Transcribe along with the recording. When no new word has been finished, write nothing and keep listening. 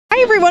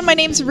Hi everyone, my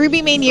name's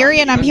Ruby Manieri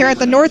and I'm here at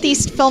the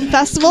Northeast Film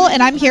Festival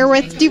and I'm here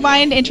with, do you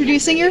mind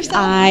introducing yourself?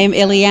 I'm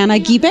Iliana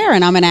Guibert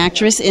and I'm an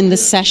actress in The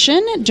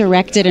Session,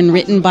 directed and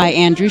written by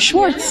Andrew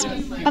Schwartz.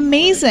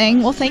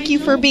 Amazing. Well, thank you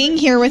for being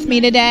here with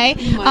me today.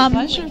 My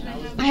pleasure.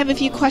 I have a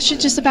few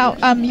questions just about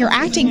your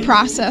acting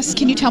process.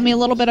 Can you tell me a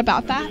little bit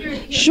about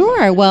that?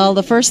 Sure. Well,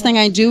 the first thing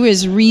I do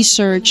is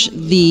research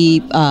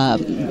the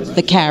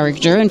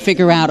character and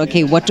figure out,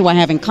 okay, what do I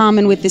have in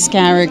common with this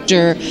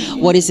character?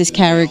 What is this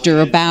character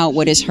about?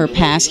 What is her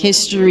past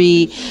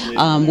history?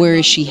 Where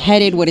is she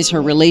headed? What is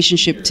her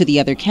relationship to the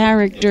other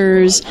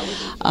characters?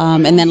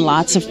 And then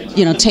lots of,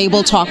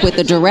 table talk with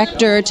the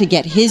director to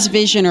get his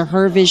vision or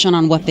her vision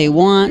on what they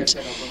want.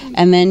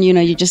 And then,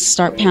 you just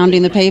start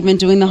pounding the pavement,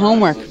 doing the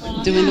homework,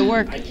 doing the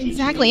work.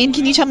 Exactly. And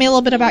can you tell me a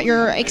little bit about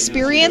your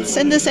experience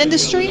in this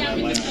industry?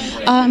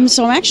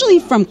 So I'm actually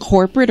from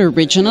corporate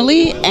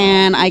originally,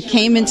 and I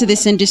came into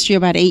this industry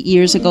about 8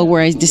 years ago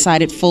where I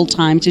decided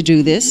full-time to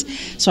do this.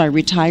 So I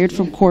retired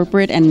from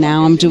corporate, and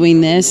now I'm doing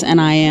this, and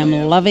I am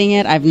loving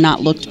it. I've not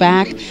looked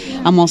back.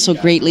 I'm also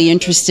greatly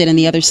interested in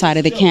the other side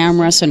of the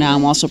camera, so now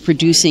I'm also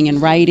producing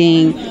and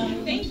writing.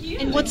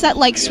 And what's that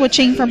like,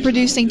 switching from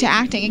producing to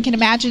acting? I can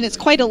imagine it's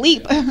quite a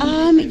leap.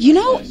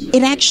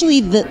 It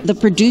actually, the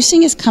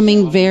producing is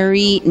coming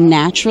very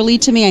naturally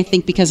to me, I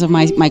think because of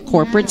my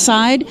corporate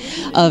side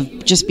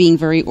of just being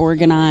very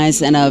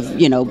organized and of,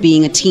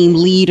 being a team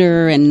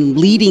leader and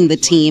leading the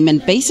team.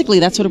 And basically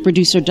that's what a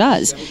producer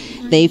does.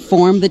 They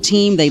form the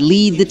team, they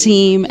lead the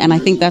team, and I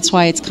think that's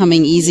why it's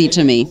coming easy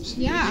to me.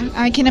 Yeah,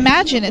 I can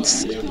imagine.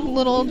 It's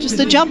just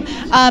a jump.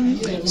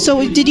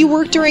 So did you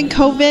work during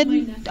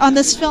COVID on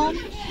this film?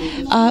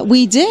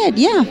 We did,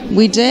 yeah,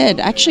 we did.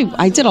 Actually,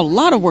 I did a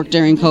lot of work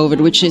during COVID,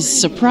 which is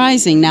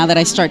surprising now that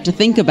I start to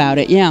think about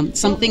it. Yeah,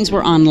 some things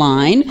were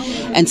online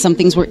and some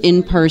things were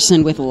in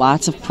person with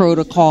lots of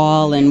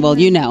protocol and,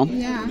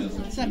 Yeah,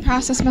 so that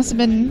process must have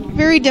been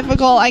very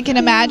difficult, I can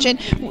imagine.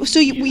 So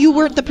you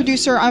weren't the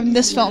producer on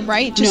this film,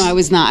 right? No, I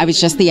was not. I was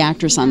just the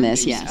actress on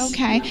this, yes.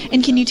 Okay.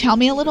 And can you tell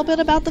me a little bit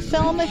about the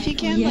film, if you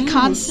can? Yes. The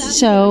concept?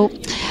 So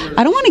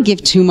I don't want to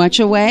give too much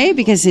away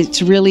because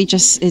it's really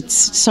it's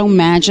so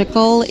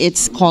magical.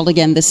 It's called,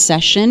 again, The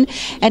Session,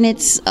 and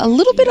it's a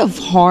little bit of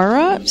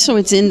horror. So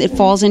it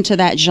falls into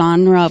that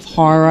genre of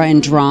horror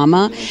and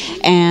drama,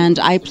 and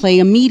I play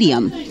a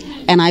medium.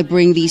 And I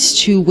bring these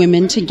two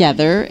women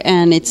together,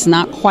 and it's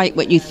not quite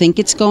what you think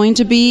it's going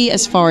to be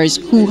as far as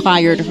who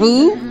hired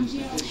who.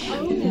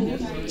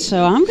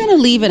 So I'm going to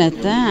leave it at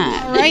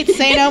that. All right,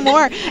 say no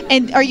more.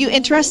 And are you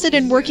interested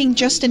in working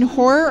just in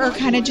horror or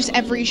kind of just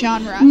every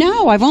genre?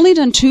 No, I've only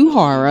done 2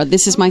 horror.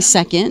 This is my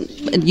second.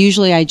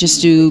 Usually I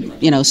just do,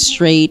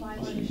 straight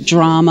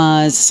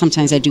dramas.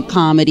 Sometimes I do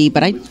comedy,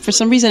 but for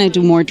some reason I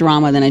do more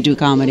drama than I do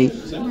comedy.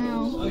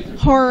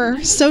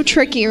 Horror, so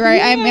tricky,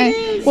 right? I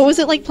mean, what was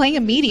it like playing a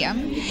medium?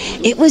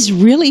 It was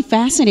really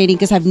fascinating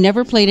because I've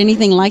never played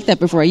anything like that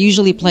before. I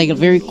usually play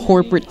very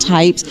corporate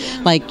types,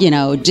 like,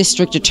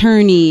 district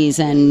attorneys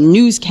and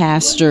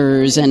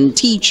newscasters and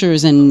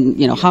teachers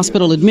and,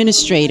 hospital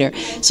administrator.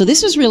 So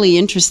this was really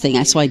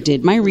interesting. So I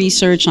did my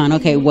research on,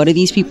 okay, what do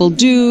these people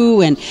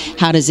do and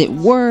how does it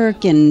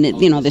work? And,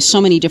 there's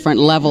so many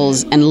different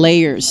levels and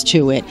layers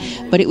to it.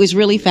 But it was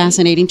really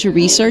fascinating to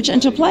research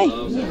and to play.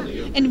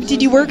 And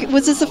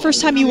was this the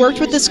first time you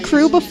worked with this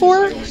crew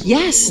before?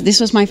 Yes,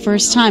 this was my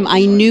first time.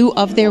 I knew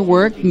of their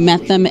work,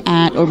 met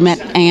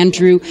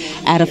Andrew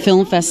at a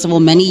film festival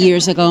many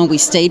years ago, and we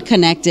stayed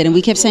connected, and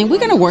we kept saying, we're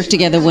going to work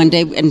together one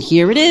day, and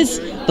here it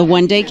is. The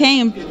one day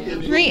came.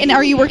 Great. And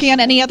are you working on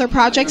any other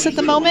projects at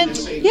the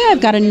moment? Yeah,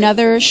 I've got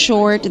another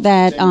short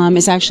that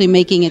is actually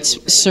making its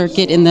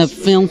circuit in the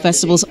film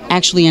festivals,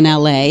 actually in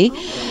L.A.,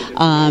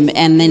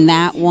 and then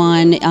that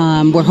one,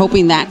 we're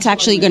hoping that's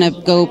actually going to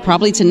go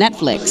probably to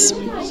Netflix.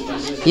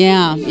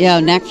 Yeah,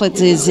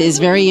 Netflix is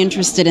very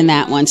interested in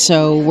that one,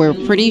 so we're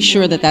pretty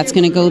sure that that's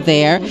going to go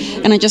there.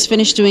 And I just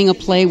finished doing a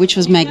play which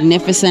was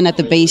magnificent at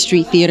the Bay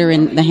Street Theater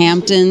in the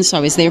Hamptons, so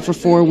I was there for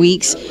 4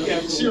 weeks.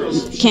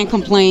 Can't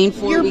complain,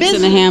 4 weeks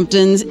in the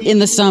Hamptons in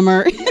the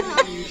summer.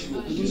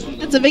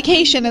 It's a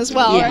vacation as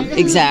well, yeah, right?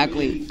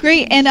 Exactly.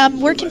 Great. And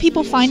where can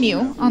people find you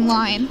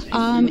online?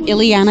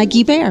 Iliana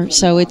Guibert.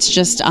 So it's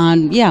just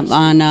on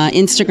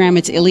Instagram.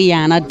 It's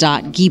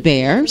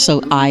iliana.guibert. So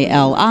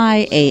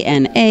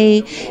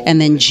ILIANA and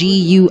then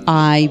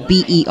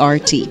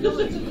GUIBERT.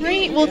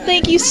 Great. Well,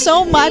 thank you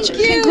so much.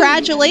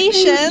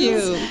 Congratulations. Thank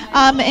you.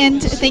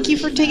 And thank you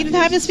for taking the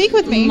time to speak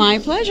with me. My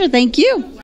pleasure. Thank you.